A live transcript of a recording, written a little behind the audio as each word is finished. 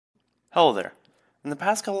Hello there. In the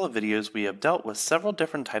past couple of videos, we have dealt with several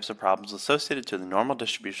different types of problems associated to the normal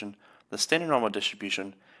distribution, the standard normal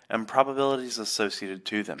distribution, and probabilities associated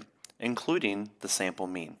to them, including the sample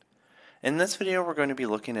mean. In this video, we're going to be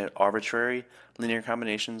looking at arbitrary linear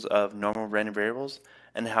combinations of normal random variables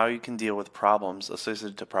and how you can deal with problems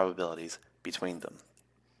associated to probabilities between them.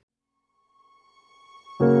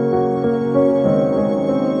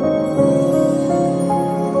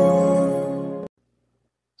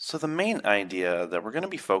 So the main idea that we're going to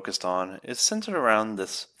be focused on is centered around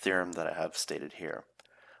this theorem that I have stated here.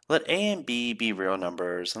 Let a and b be real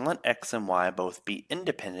numbers, and let x and y both be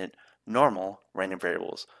independent, normal random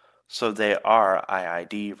variables. So they are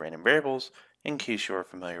IID random variables, in case you are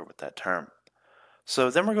familiar with that term. So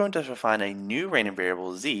then we're going to define a new random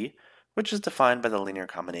variable z, which is defined by the linear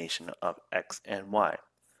combination of x and y.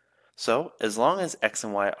 So as long as x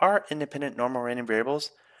and y are independent normal random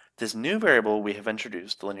variables, this new variable we have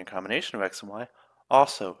introduced, the linear combination of x and y,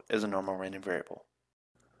 also is a normal random variable.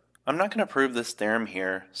 I'm not going to prove this theorem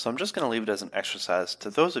here, so I'm just going to leave it as an exercise to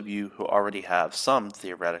those of you who already have some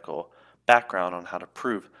theoretical background on how to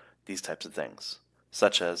prove these types of things,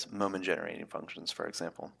 such as moment generating functions, for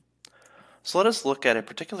example. So let us look at a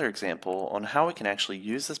particular example on how we can actually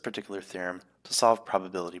use this particular theorem to solve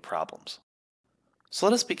probability problems. So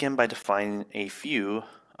let us begin by defining a few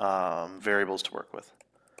variables to work with.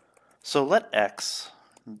 So let x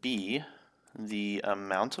be the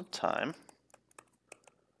amount of time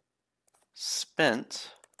spent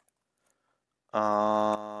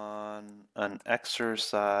on an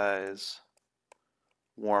exercise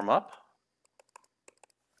warm-up.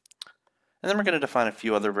 And then we're going to define a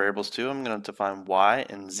few other variables too. I'm going to define y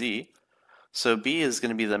and z. So b is going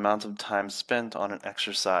to be the amount of time spent on an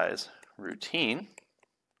exercise routine.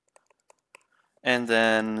 And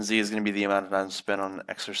then z is going to be the amount of time spent on an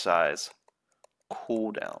exercise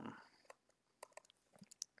cooldown.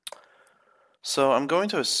 So I'm going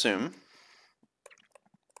to assume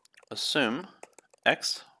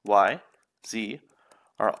x, y, z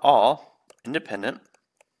are all independent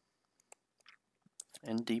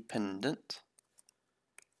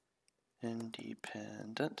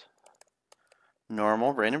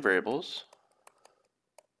normal random variables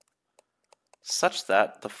such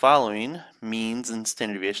that the following means and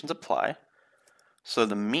standard deviations apply. So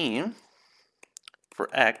the mean for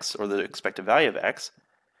x, or the expected value of x,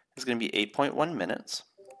 is going to be 8.1 minutes.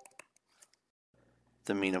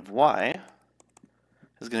 The mean of y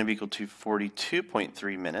is going to be equal to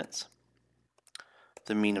 42.3 minutes.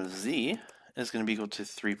 The mean of z is going to be equal to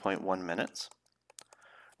 3.1 minutes.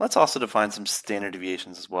 Let's also define some standard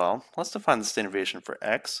deviations as well. Let's define the standard deviation for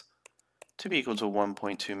x to be equal to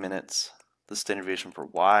 1.2 minutes, the standard deviation for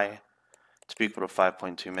y to be equal to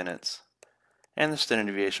 5.2 minutes, and the standard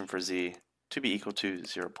deviation for z to be equal to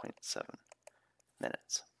 0.7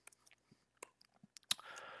 minutes.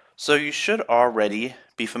 So you should already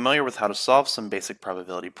be familiar with how to solve some basic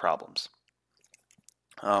probability problems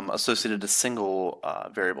associated to single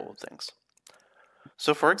variable things.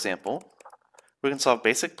 So for example, we can solve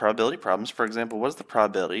basic probability problems. For example, what is the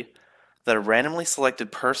probability that a randomly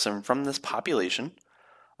selected person from this population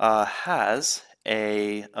has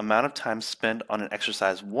a amount of time spent on an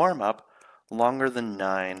exercise warm-up longer than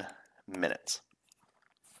 9 minutes?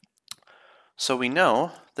 So we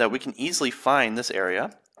know that we can easily find this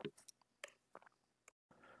area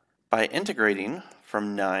by integrating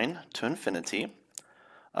from 9 to infinity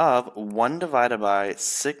of 1 divided by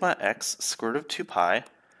sigma x square root of 2 pi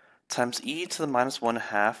times e to the minus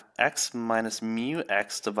 1/2 x minus mu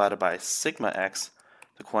x divided by sigma x,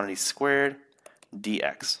 the quantity squared,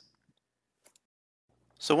 dx.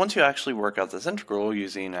 So once you actually work out this integral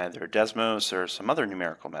using either Desmos or some other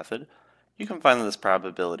numerical method, you can find that this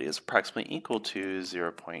probability is approximately equal to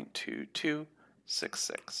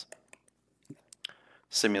 0.2266.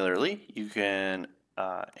 Similarly, you can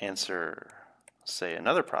answer, say,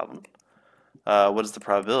 another problem. What is the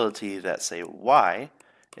probability that, say, y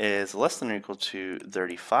is less than or equal to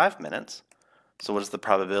 35 minutes? So what is the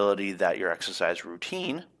probability that your exercise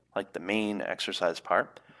routine, like the main exercise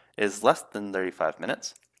part, is less than 35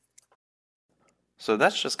 minutes? So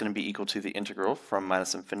that's just going to be equal to the integral from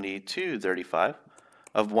minus infinity to 35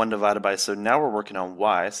 of 1 divided by, so now we're working on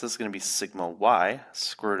y, so this is going to be sigma y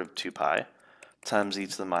square root of 2 pi times e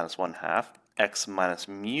to the minus 1/2 x minus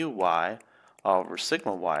mu y all over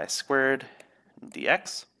sigma y squared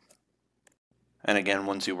dx. And again,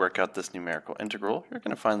 once you work out this numerical integral, you're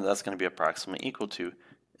going to find that that's going to be approximately equal to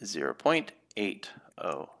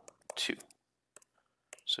 0.802.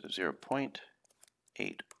 So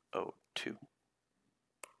 0.802.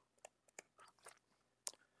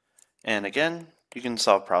 And again, you can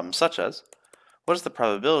solve problems such as, what is the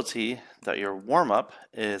probability that your warm-up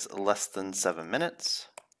is less than 7 minutes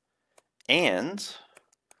and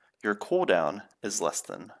your cooldown is less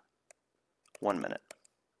than 1 minute?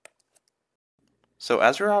 So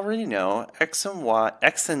as we already know, x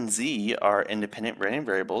and z are independent random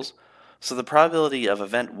variables, so the probability of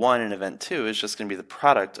event 1 and event 2 is just going to be the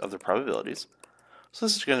product of the probabilities. So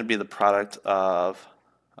this is going to be the product of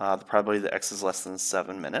the probability that x is less than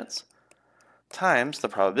 7 minutes times the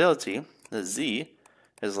probability that z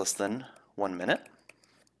is less than 1 minute.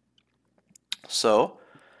 So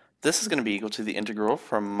this is going to be equal to the integral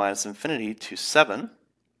from minus infinity to 7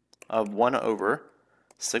 of 1 over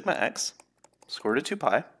sigma x square root of 2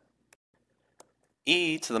 pi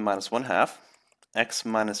e to the minus 1 half x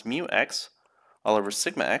minus mu x all over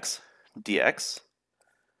sigma x dx.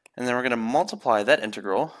 And then we're going to multiply that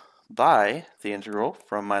integral by the integral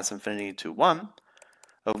from minus infinity to 1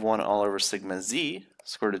 of 1 all over sigma z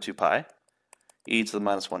square root of 2 pi e to the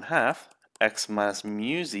minus 1 half x minus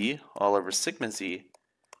mu z all over sigma z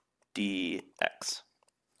dx.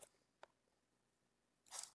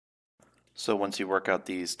 So once you work out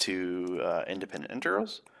these two independent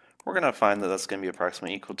integrals, we're going to find that that's going to be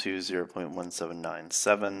approximately equal to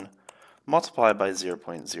 0.1797 multiplied by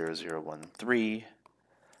 0.0013,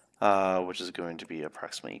 which is going to be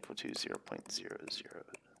approximately equal to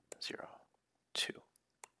 0.0002.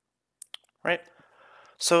 Right?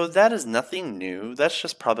 So that is nothing new. That's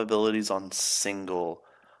just probabilities on single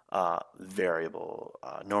variable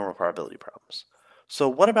normal probability problems. So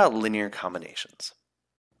what about linear combinations?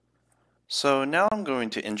 So now I'm going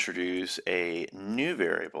to introduce a new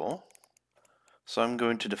variable. So I'm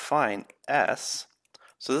going to define S.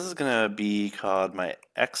 So this is going to be called my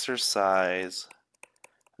exercise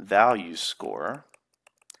value score.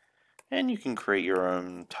 And you can create your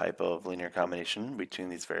own type of linear combination between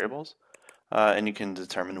these variables. And you can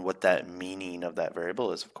determine what that meaning of that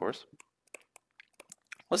variable is, of course.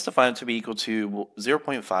 Let's define it to be equal to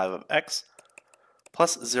 0.5 of x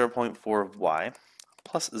plus 0.4 of y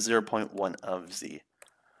plus 0.1 of z.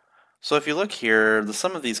 So if you look here, the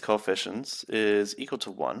sum of these coefficients is equal to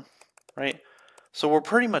 1, right? So we're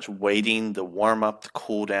pretty much weighting the warm-up, the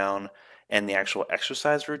cool-down, and the actual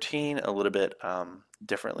exercise routine a little bit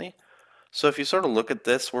differently. So if you sort of look at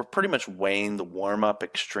this, we're pretty much weighing the warm-up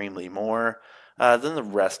extremely more than the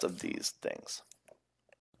rest of these things.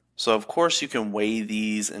 So of course you can weigh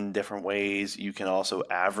these in different ways. You can also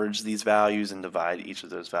average these values and divide each of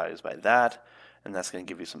those values by that, and that's going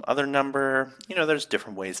to give you some other number. You know, there's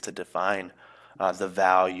different ways to define the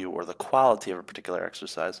value or the quality of a particular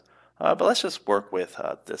exercise, but let's just work with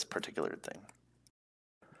this particular thing.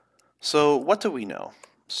 So what do we know?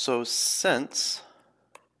 So since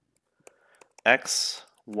x,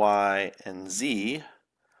 y, and z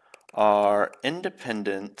are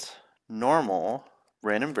independent normal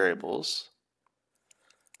random variables,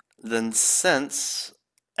 then since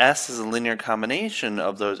S is a linear combination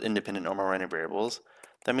of those independent normal random variables,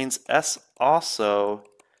 that means S also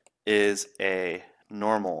is a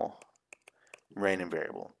normal random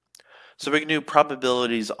variable. So we can do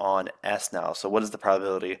probabilities on S now. So what is the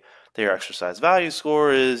probability that your exercise value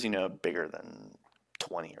score is, bigger than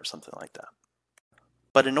 20 or something like that?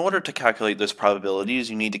 But in order to calculate those probabilities,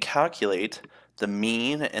 you need to calculate the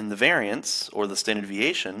mean and the variance, or the standard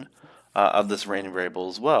deviation, of this random variable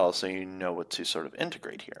as well, so you know what to sort of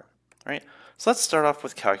integrate here, right? So let's start off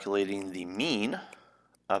with calculating the mean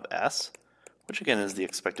of S, which again is the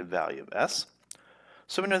expected value of S.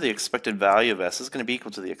 So we know the expected value of S is going to be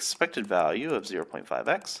equal to the expected value of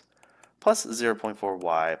 0.5x plus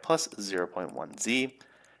 0.4y plus 0.1z.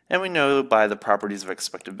 And we know by the properties of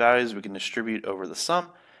expected values we can distribute over the sum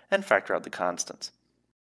and factor out the constants.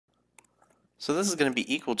 So this is going to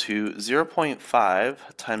be equal to 0.5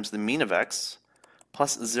 times the mean of x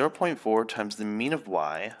plus 0.4 times the mean of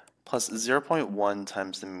y plus 0.1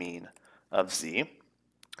 times the mean of z.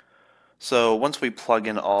 So once we plug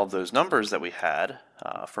in all of those numbers that we had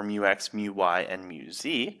for mu x, mu y, and mu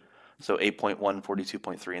z, so 8.1,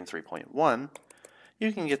 42.3, and 3.1,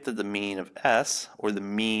 you can get that the mean of S, or the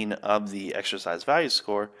mean of the exercise value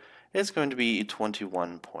score, is going to be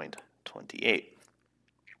 21.28.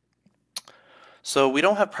 So we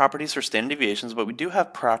don't have properties for standard deviations, but we do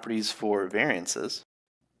have properties for variances.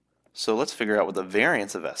 So let's figure out what the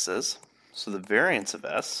variance of S is. So the variance of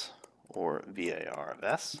S, or VAR of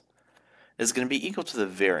S, is going to be equal to the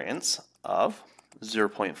variance of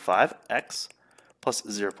 0.5x plus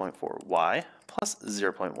 0.4y plus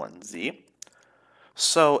 0.1z.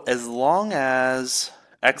 So as long as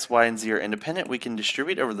x, y, and z are independent, we can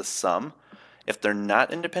distribute over the sum. If they're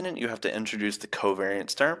not independent, you have to introduce the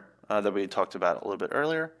covariance term, that we talked about a little bit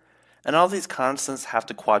earlier, and all these constants have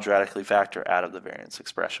to quadratically factor out of the variance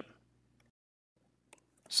expression.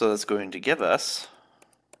 So that's going to give us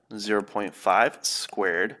 0.5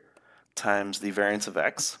 squared times the variance of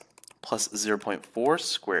x plus 0.4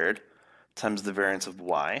 squared times the variance of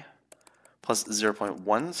y plus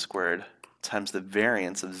 0.1 squared times the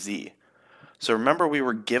variance of z. So remember, we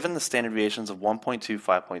were given the standard deviations of 1.2,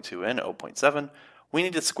 5.2, and 0.7. We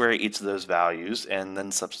need to square each of those values and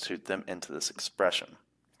then substitute them into this expression.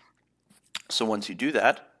 So once you do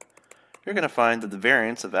that, you're going to find that the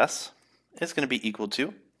variance of s is going to be equal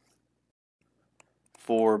to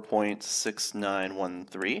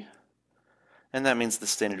 4.6913. And that means the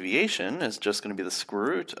standard deviation is just going to be the square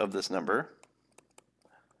root of this number,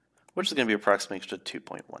 which is going to be approximately equal to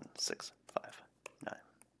 2.1659.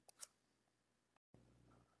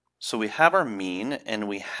 So we have our mean and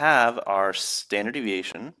we have our standard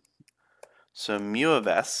deviation. So mu of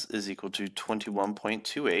s is equal to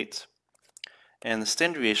 21.28, and the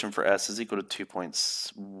standard deviation for s is equal to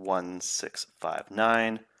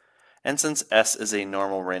 2.1659. And since s is a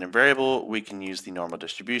normal random variable, we can use the normal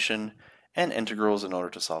distribution and integrals in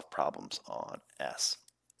order to solve problems on s.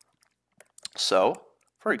 So,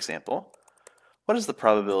 for example, what is the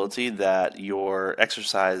probability that your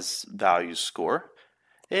exercise value score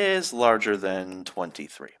is larger than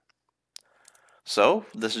 23? So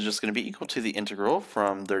this is just going to be equal to the integral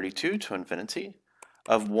from 32 to infinity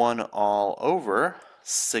of 1 all over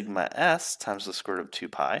sigma s times the square root of 2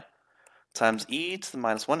 pi times e to the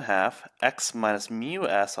minus 1/2 x minus mu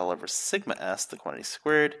s all over sigma s, the quantity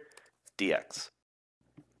squared, dx.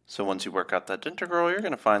 So once you work out that integral, you're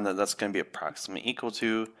going to find that that's going to be approximately equal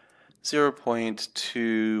to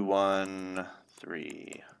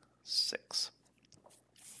 0.2136.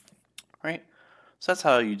 Right? So that's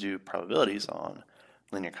how you do probabilities on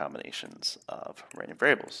linear combinations of random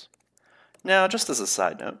variables. Now, just as a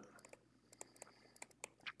side note,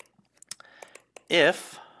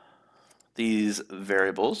 if these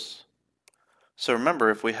variables, so remember,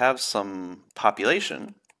 if we have some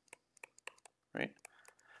population, right?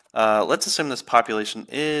 Let's assume this population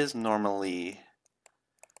is normally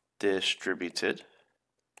distributed,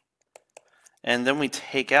 and then we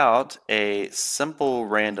take out a simple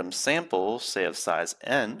random sample, say of size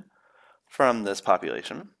n, from this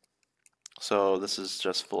population. So this is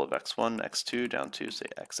just full of x1, x2, down to, say,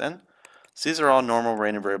 xn. So these are all normal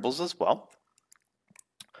random variables as well.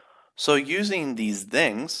 So using these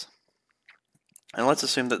things, and let's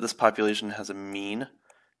assume that this population has a mean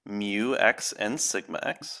mu x and sigma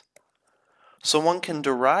x. So one can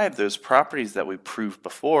derive those properties that we proved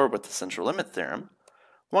before with the central limit theorem.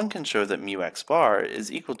 One can show that mu x bar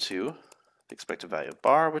is equal to the expected value of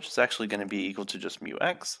bar, which is actually going to be equal to just mu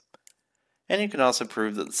x. And you can also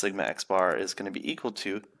prove that the sigma x bar is going to be equal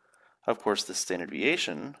to, of course, the standard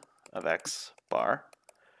deviation of x bar,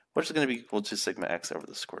 which is going to be equal to sigma x over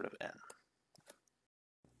the square root of n.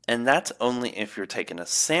 And that's only if you're taking a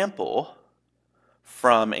sample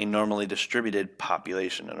from a normally distributed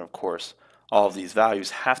population. And of course, all of these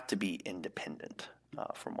values have to be independent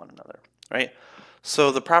from one another, right?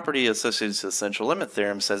 So the property associated to the central limit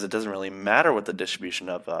theorem says it doesn't really matter what the distribution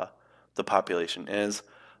of the population is,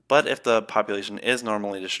 but if the population is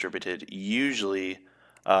normally distributed, usually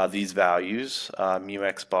these values, mu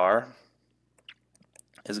x bar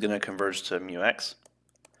is going to converge to mu x,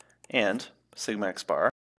 and sigma x bar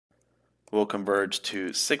will converge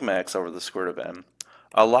to sigma x over the square root of n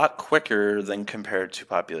a lot quicker than compared to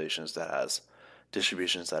populations that has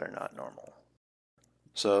distributions that are not normal.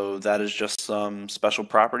 So that is just some special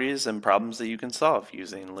properties and problems that you can solve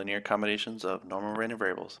using linear combinations of normal random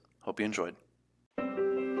variables. Hope you enjoyed.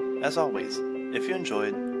 As always, if you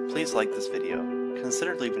enjoyed, please like this video,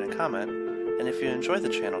 consider leaving a comment, and if you enjoy the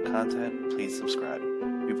channel content, please subscribe.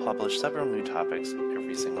 We publish several new topics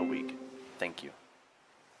every single week. Thank you.